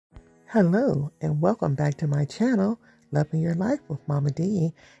Hello and welcome back to my channel, Loving Your Life with Mama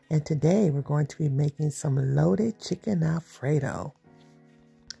D. And today we're going to be making some loaded chicken Alfredo.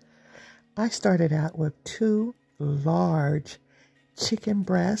 I started out with 2 large chicken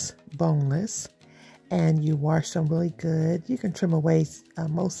breasts, boneless, and you wash them really good. You can trim away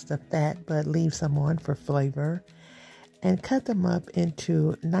most of the fat, but leave some on for flavor. And cut them up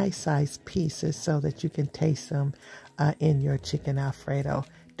into nice sized pieces so that you can taste them in your chicken Alfredo.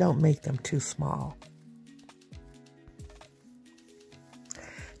 Don't make them too small.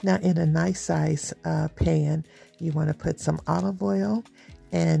 Now in a nice size pan, you want to put some olive oil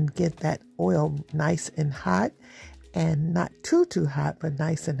and get that oil nice and hot, and not too hot, but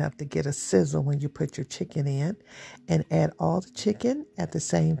nice enough to get a sizzle when you put your chicken in, and add all the chicken at the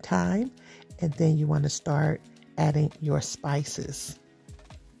same time. And then you want to start adding your spices.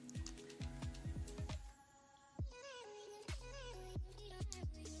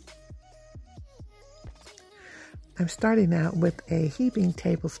 I'm starting out with a heaping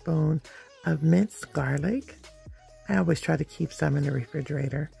tablespoon of minced garlic. I always try to keep some in the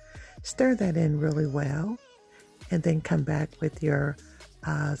refrigerator. Stir that in really well, and then come back with your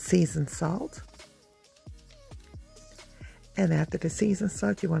seasoned salt. And after the seasoned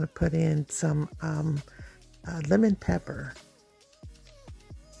salt, you want to put in some lemon pepper.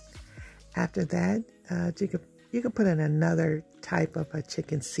 After that, you can put in another type of a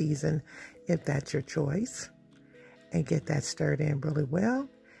chicken season if that's your choice, and get that stirred in really well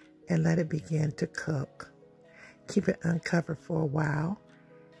and let it begin to cook. Keep it uncovered for a while,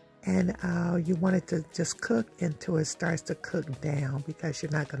 and you want it to just cook until it starts to cook down, because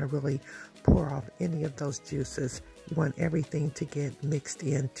you're not going to really pour off any of those juices. You want everything to get mixed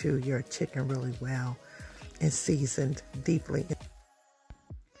into your chicken really well and seasoned deeply.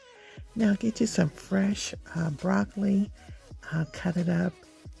 Now get you some fresh broccoli, cut it up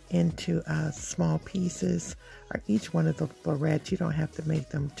into small pieces, or each one of the florets. You don't have to make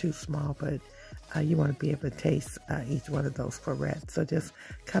them too small, but you want to be able to taste each one of those florets. So just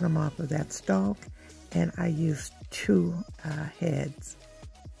cut them off of that stalk, and I used 2 heads.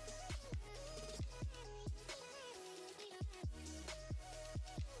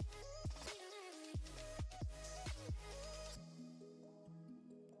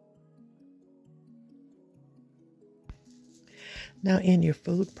 Now in your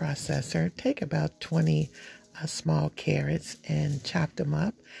food processor, take about 20 small carrots and chop them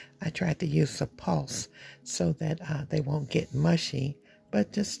up. I tried to use a pulse so that they won't get mushy,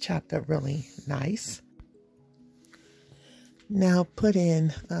 but just chopped up really nice. Now put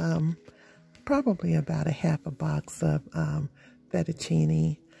in probably about a half a box of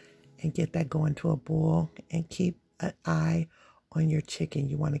fettuccine, and get that going to a boil, and keep an eye on your chicken.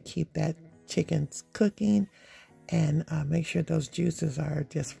 You want to keep that chicken cooking, and make sure those juices are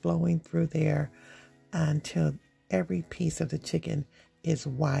just flowing through there until every piece of the chicken is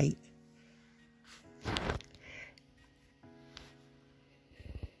white.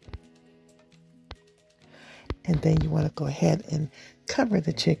 And then you want to go ahead and cover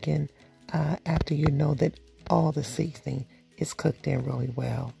the chicken after you know that all the seasoning is cooked in really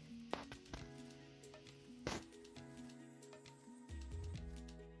well.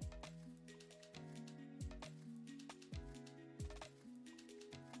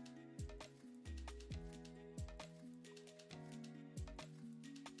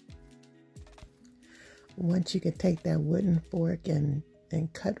 Once you can take that wooden fork and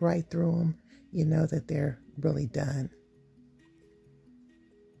cut right through them, you know that they're really done.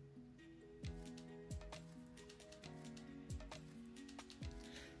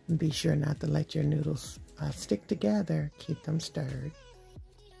 And be sure not to let your noodles stick together. Keep them stirred.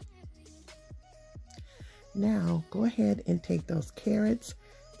 Now go ahead and take those carrots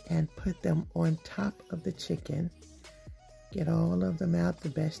and put them on top of the chicken. Get all of them out the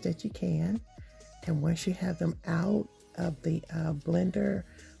best that you can. And once you have them out of the blender,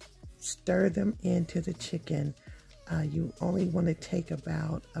 stir them into the chicken. You only want to take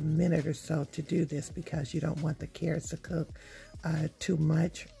about a minute or so to do this, because you don't want the carrots to cook too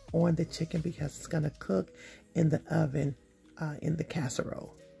much on the chicken, because it's going to cook in the oven in the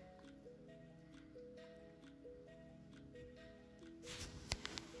casserole.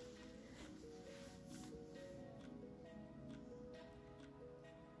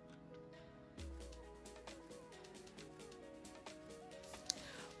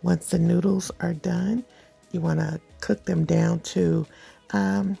 Once the noodles are done, you want to cook them down to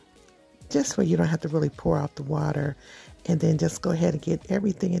just where you don't have to really pour out the water. And then just go ahead and get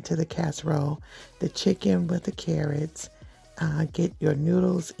everything into the casserole. The chicken with the carrots. Get your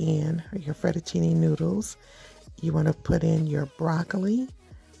noodles in, or your fettuccine noodles. You want to put in your broccoli,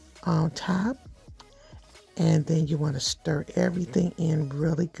 on top. And then you want to stir everything in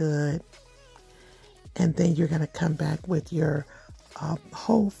really good. And then you're going to come back with your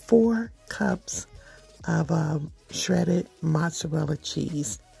whole 4 cups of shredded mozzarella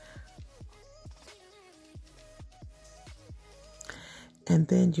cheese. And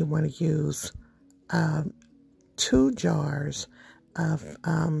then you want to use 2 jars of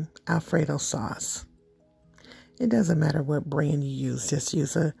Alfredo sauce. It doesn't matter what brand you use, just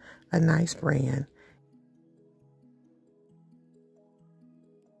use a nice brand.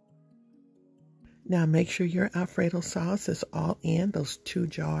 Now make sure your Alfredo sauce is all in those 2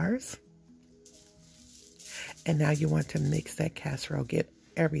 jars. And now you want to mix that casserole, get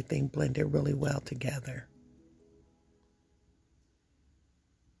everything blended really well together.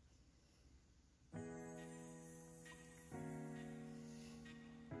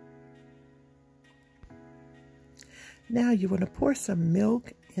 Now you want to pour some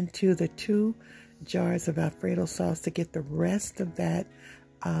milk into the 2 jars of Alfredo sauce to get the rest of that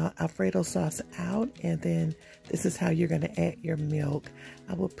Alfredo sauce out. And then this is how you're going to add your milk.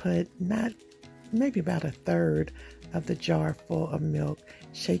 I will put maybe about 1/3 of the jar full of milk.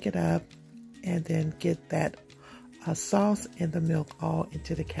 Shake it up and then get that sauce and the milk all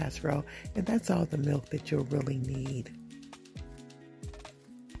into the casserole. And that's all the milk that you'll really need.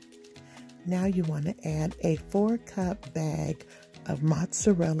 Now you want to add a 4-cup bag of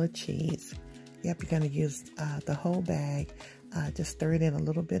mozzarella cheese. Yep, you're going to use the whole bag. Just stir it in a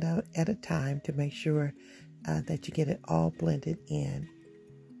little bit at a time to make sure that you get it all blended in.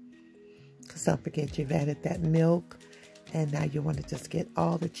 Because don't forget, you've added that milk, and now you want to just get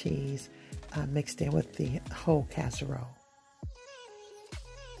all the cheese mixed in with the whole casserole.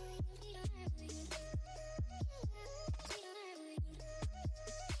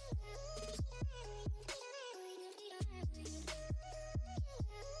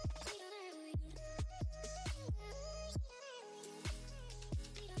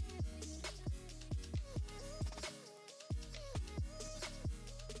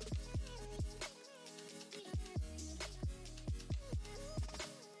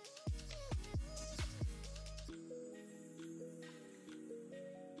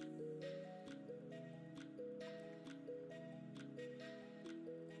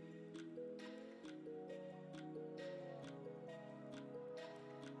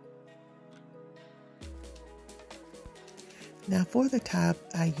 Now for the top,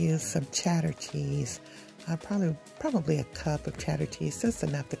 I use some cheddar cheese, probably a cup of cheddar cheese, just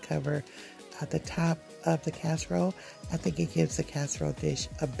enough to cover the top of the casserole. I think it gives the casserole dish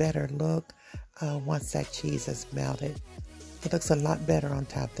a better look once that cheese is melted. It looks a lot better on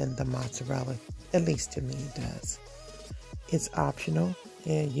top than the mozzarella, at least to me it does. It's optional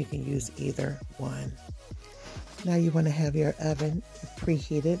and you can use either one. Now you want to have your oven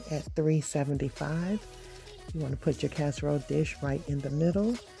preheated at 375. You want to put your casserole dish right in the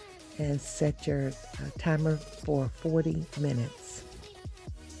middle and set your timer for 40 minutes.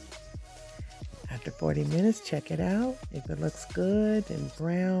 After 40 minutes, check it out. If it looks good and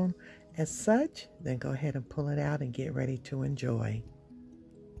brown as such, then go ahead and pull it out and get ready to enjoy.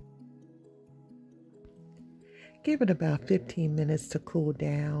 Give it about 15 minutes to cool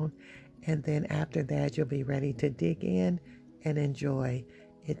down, and then after that, you'll be ready to dig in and enjoy.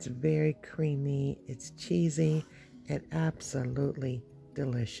 It's very creamy, it's cheesy, and absolutely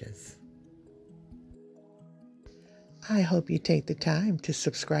delicious. I hope you take the time to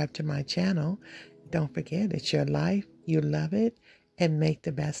subscribe to my channel. Don't forget, it's your life, you love it, and make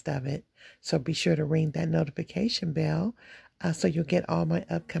the best of it. So be sure to ring that notification bell so you'll get all my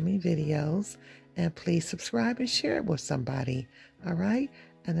upcoming videos. And please subscribe and share it with somebody. All right?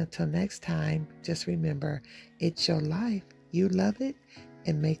 And until next time, just remember, it's your life, you love it,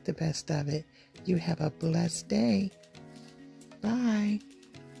 and make the best of it. You have a blessed day. Bye.